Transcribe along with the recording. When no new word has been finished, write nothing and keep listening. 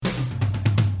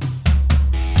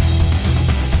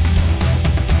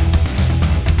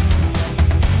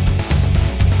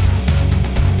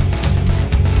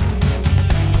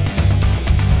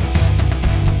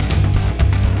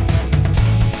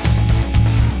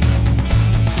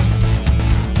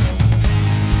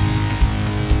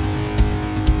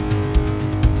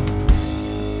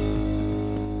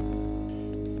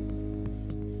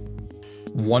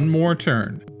One More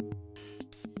Turn.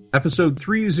 Episode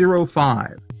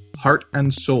 305, Heart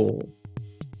and Soul.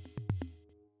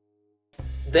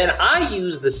 Then I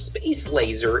use the space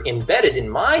laser embedded in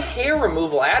my hair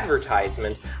removal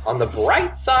advertisement on the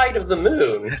bright side of the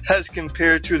moon. As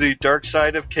compared to the dark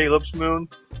side of Caleb's moon?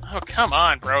 Oh, come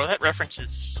on, bro. That reference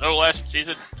is so last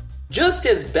season. Just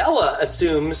as Bella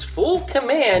assumes full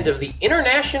command of the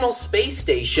International Space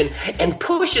Station and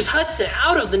pushes Hudson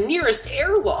out of the nearest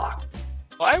airlock.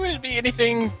 Why would it be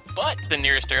anything but the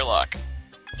nearest airlock?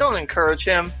 Don't encourage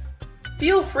him.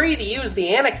 Feel free to use the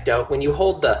anecdote when you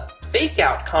hold the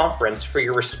fake-out conference for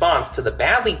your response to the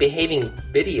badly behaving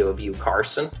video of you,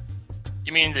 Carson.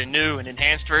 You mean the new and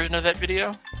enhanced version of that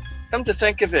video? Come to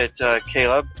think of it,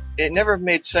 Caleb, it never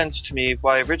made sense to me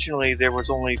why originally there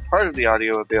was only part of the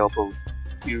audio available.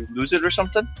 You lose it or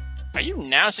something? Are you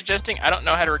now suggesting I don't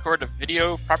know how to record a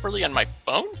video properly on my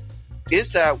phone?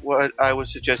 Is that what I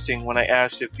was suggesting when I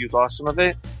asked if you lost some of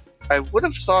it? I would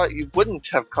have thought you wouldn't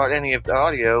have caught any of the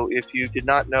audio if you did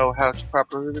not know how to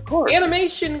properly record.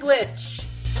 Animation glitch!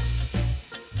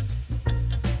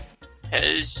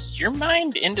 Has your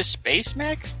mind into space,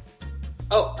 Max?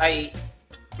 Oh,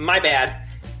 my bad.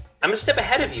 I'm a step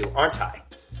ahead of you, aren't I?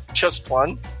 Just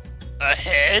one?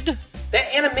 Ahead?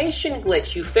 That animation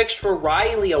glitch you fixed for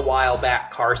Riley a while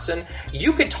back, Carson,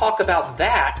 you could talk about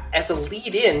that as a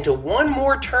lead-in to One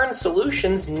More Turn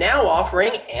Solutions now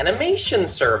offering animation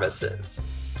services.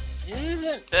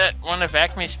 Isn't that one of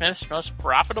Acme Smith's most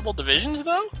profitable divisions,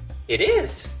 though? It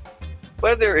is.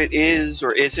 Whether it is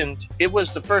or isn't, it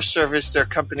was the first service their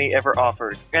company ever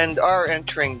offered, and our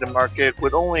entering the market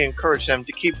would only encourage them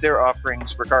to keep their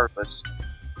offerings regardless.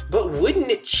 But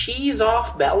wouldn't it cheese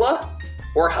off Bella?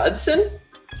 Or Hudson?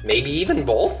 Maybe even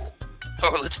both?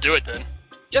 Oh, let's do it then.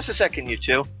 Just a second, you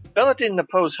two. Bella didn't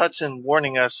oppose Hudson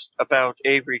warning us about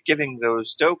Avery giving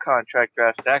those dough contract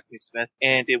drafts to Acme Smith,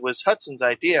 and it was Hudson's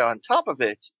idea on top of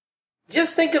it.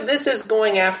 Just think of this as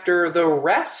going after the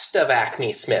rest of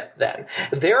Acme Smith, then.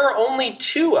 There are only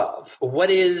two of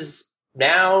what is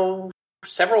now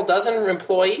several dozen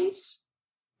employees?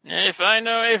 If I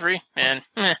know Avery, man.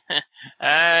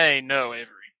 I know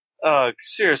Avery.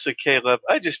 Seriously, Caleb,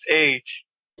 I just ate.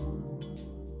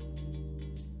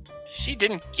 She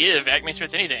didn't give Acme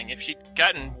Smith anything. If she'd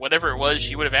gotten whatever it was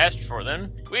she would have asked for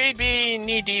them, we'd be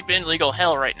knee-deep in legal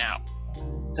hell right now.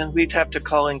 Then we'd have to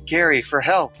call in Gary for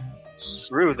help.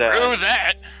 Screw that. Screw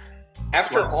that!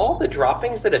 After all the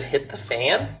droppings that have hit the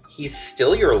fan, he's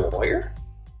still your lawyer?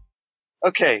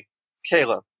 Okay,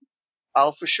 Caleb.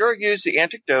 I'll for sure use the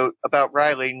anecdote about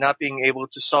Riley not being able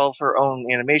to solve her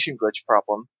own animation glitch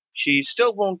problem. She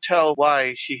still won't tell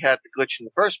why she had the glitch in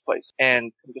the first place,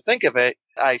 and to think of it,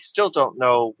 I still don't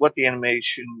know what the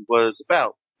animation was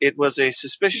about. It was a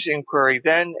suspicious inquiry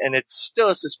then, and it's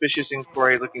still a suspicious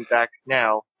inquiry looking back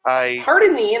now.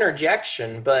 Pardon the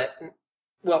interjection, but,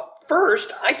 well,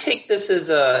 first, I take this as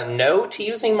a no to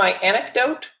using my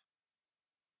anecdote.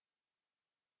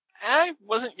 I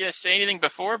wasn't going to say anything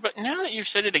before, but now that you've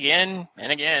said it again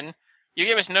and again, you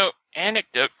gave us no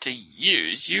anecdote to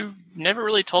use. You never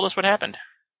really told us what happened.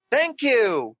 Thank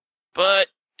you! But,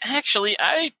 actually,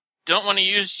 I don't want to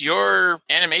use your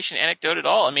animation anecdote at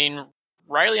all. I mean,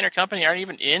 Riley and her company aren't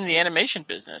even in the animation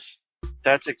business.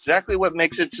 That's exactly what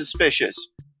makes it suspicious.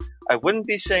 I wouldn't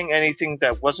be saying anything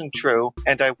that wasn't true,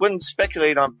 and I wouldn't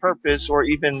speculate on purpose or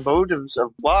even motives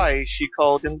of why she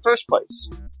called in the first place.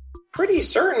 Pretty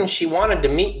certain she wanted to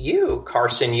meet you,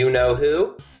 Carson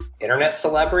you-know-who. Internet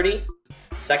celebrity.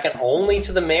 Second only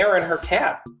to the mayor and her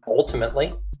cat,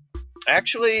 ultimately.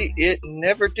 Actually, it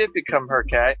never did become her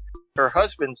cat. Her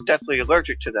husband's deathly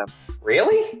allergic to them.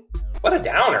 Really? What a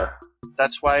downer.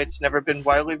 That's why it's never been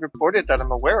widely reported that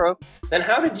I'm aware of. Then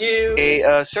how did you...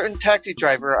 A certain taxi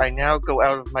driver I now go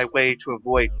out of my way to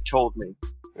avoid told me.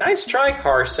 Nice try,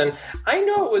 Carson. I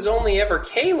know it was only ever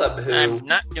Caleb who... I'm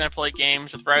not going to play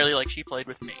games with Riley like she played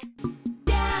with me.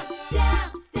 Dance,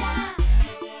 dance, dance.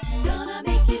 Gonna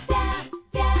make you dance,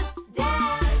 dance,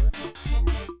 dance.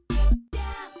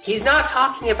 He's not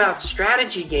talking about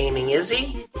strategy gaming, is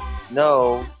he?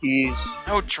 No, he's...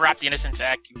 Oh, drop the innocence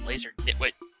act, you laser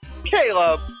nitwit.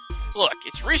 Caleb! Look,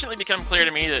 it's recently become clear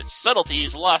to me that subtlety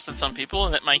is lost on some people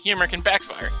and that my humor can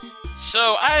backfire.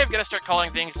 So I've got to start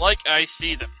calling things like I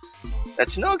see them.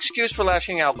 That's no excuse for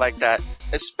lashing out like that,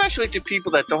 especially to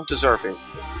people that don't deserve it.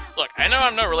 Look, I know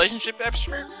I'm no relationship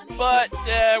expert, but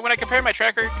when I compare my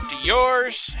track record to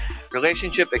yours...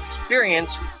 Relationship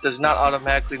experience does not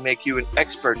automatically make you an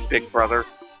expert, big brother.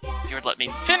 If you would let me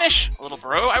finish, little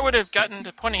bro, I would have gotten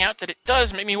to pointing out that it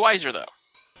does make me wiser, though.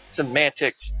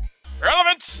 Semantics.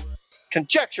 Relevance!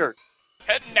 Conjecture.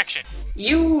 Connection.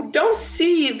 You don't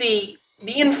see the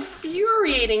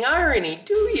infuriating irony,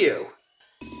 do you?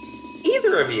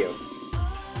 Either of you.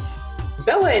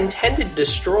 Bella intended to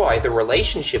destroy the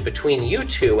relationship between you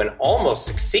two and almost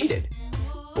succeeded.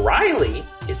 Riley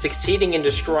is succeeding in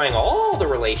destroying all the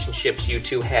relationships you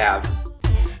two have.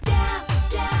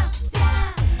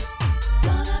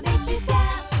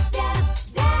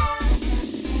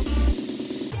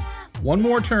 One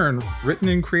More Turn, written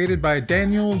and created by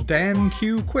Daniel Dan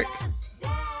Q. Quick.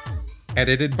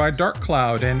 Edited by Dark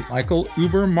Cloud and Michael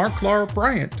Uber Marklar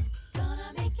Bryant.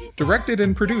 Directed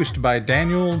and produced by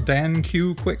Daniel Dan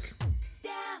Q. Quick.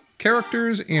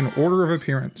 Characters in order of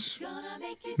appearance.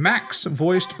 Max,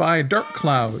 voiced by Dark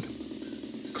Cloud.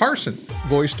 Carson,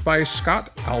 voiced by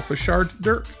Scott Alphashard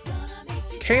Dirk.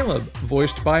 Caleb,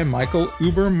 voiced by Michael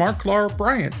Uber Marklar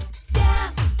Bryant.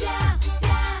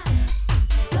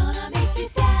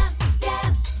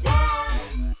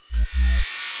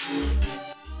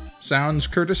 Sounds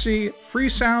courtesy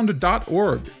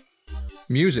freesound.org.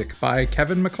 Music by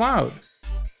Kevin MacLeod.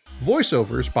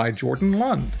 Voiceovers by Jordan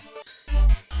Lund.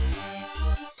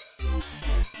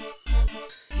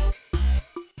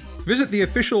 Visit the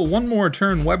official One More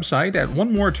Turn website at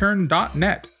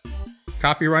onemoreturn.net.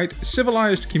 Copyright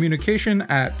Civilized Communication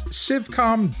at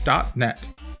civcom.net.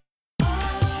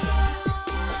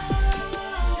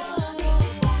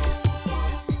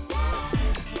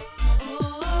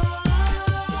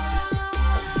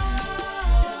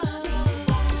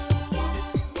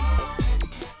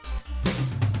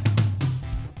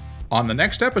 On the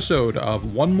next episode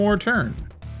of One More Turn.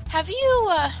 Have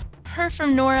you heard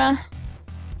from Nora?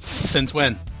 Since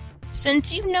when?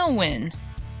 Since you know when.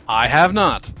 I have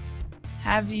not.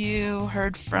 Have you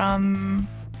heard from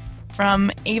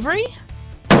Avery?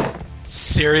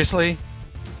 Seriously?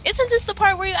 Isn't this the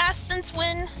part where you ask since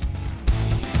when?